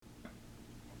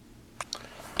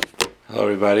Hello,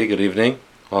 everybody. Good evening.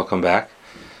 Welcome back.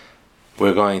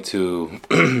 We're going to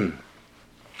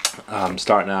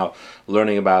start now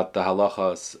learning about the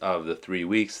halachas of the 3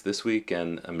 weeks this week,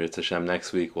 and Amir Tashem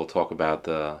next week we'll talk about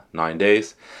the 9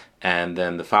 days, and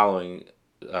then the following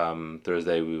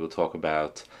Thursday we will talk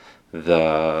about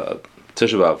the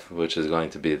Tisha B'Av, which is going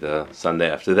to be the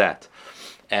Sunday after that.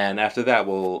 And after that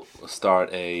we'll start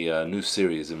a new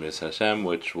series, Amir Tashem,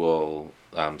 which will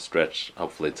stretch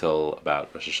hopefully till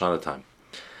about Rosh Hashanah time.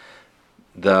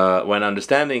 When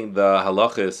understanding the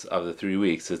halachas of the 3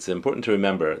 weeks, it's important to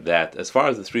remember that as far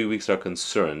as the 3 weeks are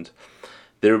concerned,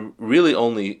 there are really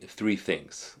only 3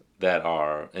 things that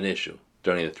are an issue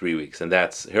during the 3 weeks, and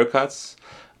that's haircuts,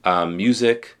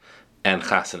 music, and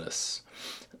chasanas.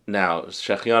 Now,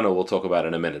 Shechianu we'll talk about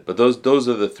in a minute, but those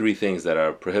are the 3 things that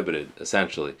are prohibited,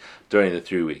 essentially, during the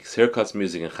 3 weeks. Haircuts,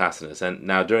 music, and chasanas. And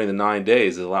now, during the 9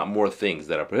 days, there's a lot more things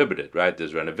that are prohibited, right?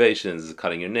 There's renovations,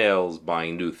 cutting your nails,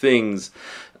 buying new things.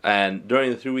 And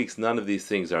during the 3 weeks, none of these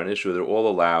things are an issue. They're all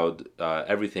allowed,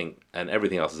 everything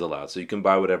else is allowed. So you can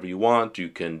buy whatever you want, you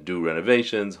can do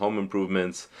renovations, home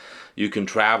improvements, you can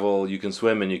travel, you can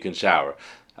swim, and you can shower.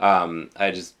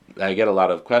 I get a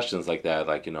lot of questions like that,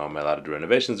 like, am I allowed to do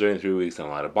renovations during the 3 weeks? Am I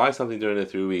allowed to buy something during the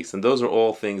 3 weeks? And those are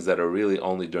all things that are really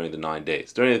only during the 9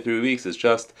 days. During the 3 weeks, it's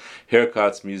just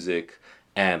haircuts, music,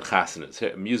 and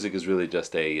chasanas. Music is really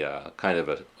just a kind of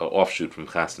an offshoot from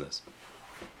chasanas.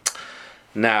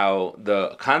 Now, the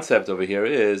concept over here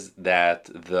is that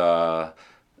the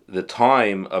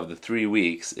time of the 3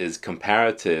 weeks is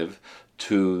comparative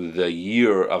to the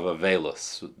year of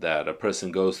Avelus that a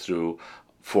person goes through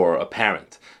for a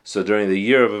parent. So during the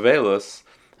year of Avelus,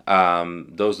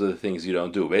 those are the things you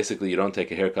don't do. Basically, you don't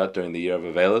take a haircut during the year of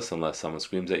Avelus unless someone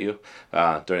screams at you.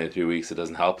 During the 3 weeks, it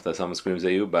doesn't help that someone screams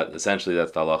at you, but essentially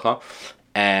that's the halacha.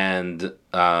 And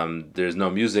there's no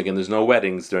music and there's no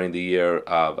weddings during the year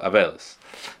of Avelus.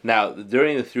 Now,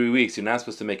 during the 3 weeks, you're not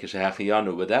supposed to make a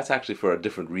shehachiyanu, but that's actually for a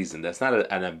different reason. That's not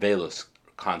an Avelus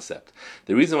concept.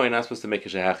 The reason why you're not supposed to make a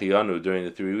shehachiyanu during the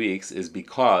 3 weeks is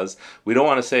because we don't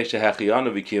want to say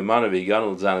shehachiyanu v'kiyamanu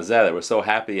v'yanu l'zanazeh, that we're so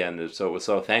happy and so we're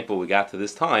so thankful we got to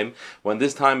this time, when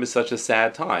this time is such a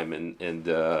sad time in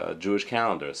the Jewish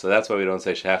calendar. So that's why we don't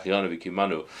say shehachiyanu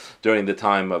v'kiyamanu during the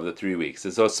time of the 3 weeks.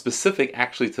 And so it's specific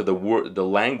actually to the word, the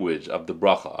language of the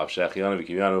bracha of shehachiyanu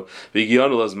v'kiyamanu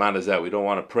v'yanu l'zanazeh. We don't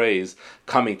want to praise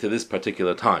coming to this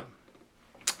particular time.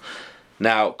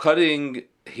 Now, cutting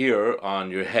hair on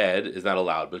your head is not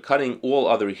allowed, but cutting all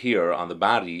other hair on the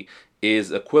body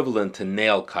is equivalent to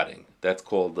nail cutting. That's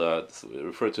called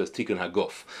referred to as tikkun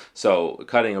haguf. So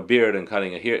cutting a beard and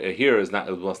cutting a hair is not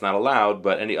allowed,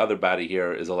 but any other body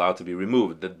hair is allowed to be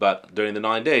removed. But during the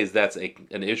 9 days, that's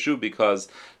an issue, because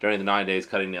during the 9 days,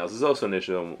 cutting nails is also an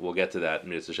issue, and we'll get to that in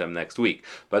Mitzvah Hashem next week.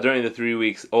 But during the 3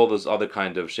 weeks, all those other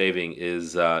kind of shaving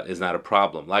is not a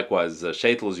problem. Likewise,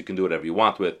 shaitels you can do whatever you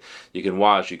want with. You can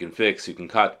wash, you can fix, you can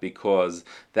cut, because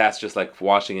that's just like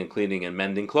washing and cleaning and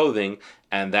mending clothing.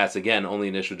 And that's, again, only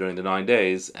an issue during the 9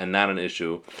 days and not an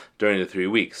issue during the 3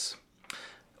 weeks.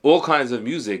 All kinds of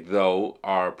music, though,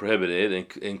 are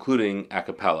prohibited, including a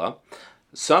cappella.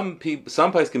 Some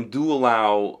places can do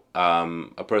allow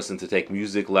a person to take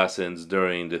music lessons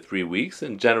during the 3 weeks,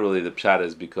 and generally the pshat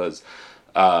is because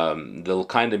the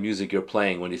kind of music you're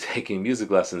playing when you're taking music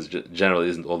lessons generally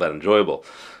isn't all that enjoyable,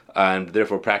 and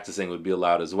therefore practicing would be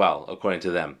allowed as well, according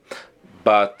to them.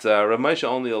 But Rav Moshe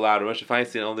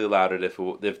Feinstein only allowed it if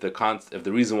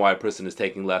the reason why a person is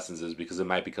taking lessons is because it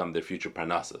might become their future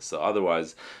parnasa. So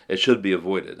otherwise, it should be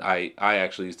avoided. I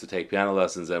actually used to take piano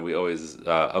lessons, and we always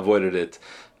avoided it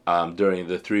during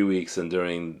the 3 weeks and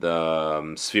during the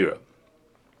Sfira.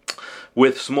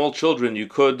 With small children, you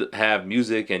could have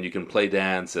music and you can play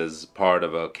dance as part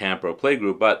of a camp or a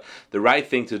playgroup, but the right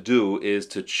thing to do is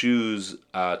to choose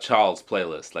a child's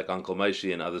playlist, like Uncle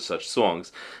Moshe and other such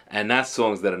songs, and not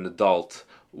songs that an adult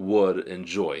would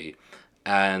enjoy.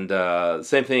 And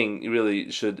same thing really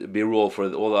should be a rule for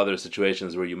all the other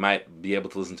situations where you might be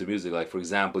able to listen to music. Like, for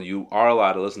example, you are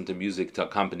allowed to listen to music to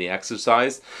accompany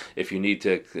exercise if you need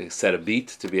to set a beat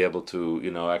to be able to,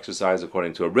 exercise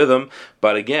according to a rhythm.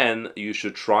 But again, you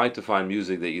should try to find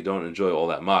music that you don't enjoy all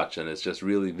that much, and it's just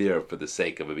really there for the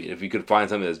sake of a beat. If you could find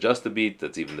something that's just a beat,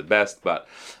 that's even the best. But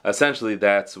essentially,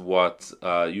 that's what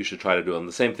you should try to do. And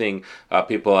the same thing,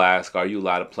 people ask, are you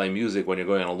allowed to play music when you're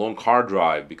going on a long car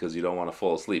drive because you don't want to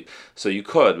fall asleep? So you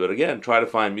could, but again, try to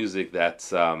find music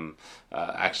that's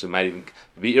actually might even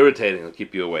be irritating or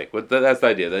keep you awake. But that's the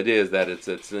idea. The idea is that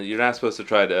it's you're not supposed to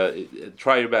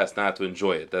try your best not to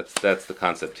enjoy it. That's the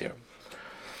concept here.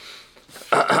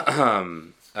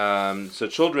 So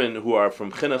children who are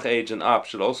from chinuch age and up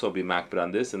should also be makbid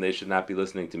on this, and they should not be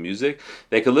listening to music.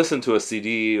 They could listen to a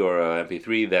CD or a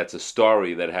MP3 that's a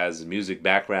story that has music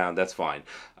background. That's fine,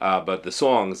 but the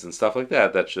songs and stuff like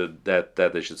that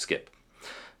that they should skip.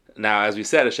 Now, as we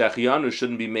said, a shehecheyanu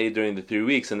shouldn't be made during the 3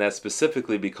 weeks, and that's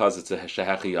specifically because it's a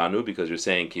shehecheyanu, because you're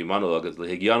saying kiyumanu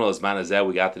lehigyanu as manazeh,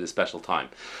 we got to this special time.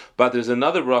 But there's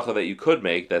another bracha that you could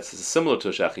make that's similar to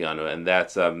a shehecheyanu, and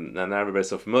that's not everybody's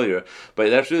so familiar, but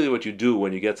that's really what you do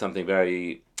when you get something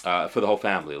very for the whole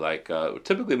family. Like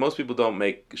typically, most people don't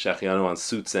make shehecheyanu on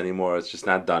suits anymore. It's just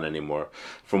not done anymore.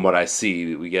 From what I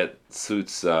see, we get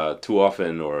suits too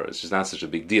often, or it's just not such a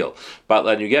big deal. But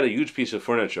when you get a huge piece of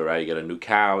furniture, right? You get a new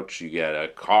couch, you get a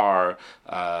car,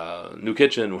 new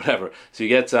kitchen, whatever. So you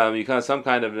get some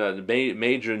kind of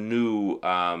major new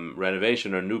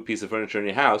renovation or new piece of furniture in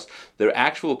your house. The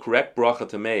actual correct bracha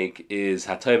to make is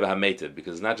hatayva hametiv,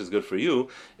 because it's not just good for you;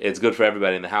 it's good for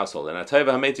everybody in the household. And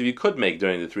hatayva hametiv you could make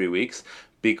during the 3 weeks,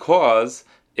 because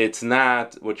it's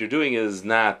not, what you're doing is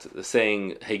not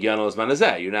saying Hegyanu Zman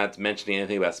Hazeh. You're not mentioning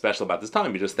anything about special about this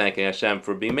time. You're just thanking Hashem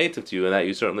for being made to you, and that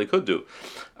you certainly could do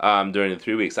during the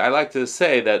 3 weeks. I like to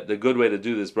say that the good way to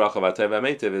do this bracha of Hatayva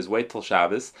Meitiv is wait till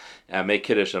Shabbos and make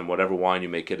kiddush on whatever wine you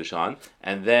make kiddush on,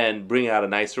 and then bring out a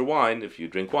nicer wine. If you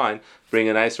drink wine, bring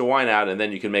a nicer wine out, and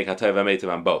then you can make Hatayva Meitiv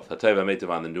on both. Hatayva Meitiv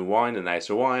on the new wine, a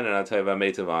nicer wine, and Hatayva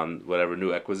Meitiv on whatever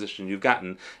new acquisition you've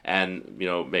gotten, and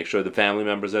make sure the family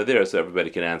members are there so everybody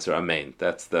can answer Amen.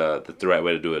 That's the right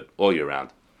way to do it all year round.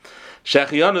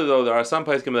 Shehecheyanu, though, there are some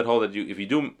poskim that hold that if you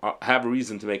do have a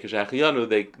reason to make a shehecheyanu,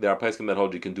 there are poskim that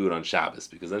hold you can do it on Shabbos,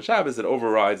 because on Shabbos it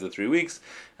overrides the 3 weeks,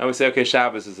 and we say, okay,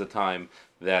 Shabbos is a time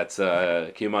that's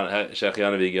shehecheyanu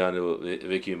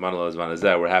v'kiyumanu l'zman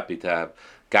hazeh. We're happy to have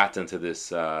gotten to this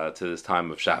time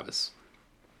of Shabbos.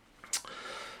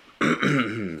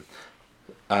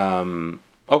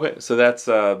 Okay, so that's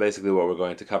basically what we're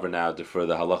going to cover now for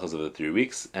the halachas of the 3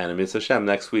 weeks. And in Mitzvah Hashem,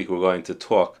 next week we're going to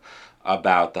talk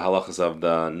about the halachas of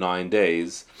the 9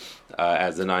 days,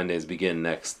 as the 9 days begin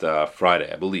next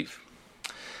Friday, I believe.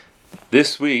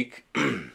 This week,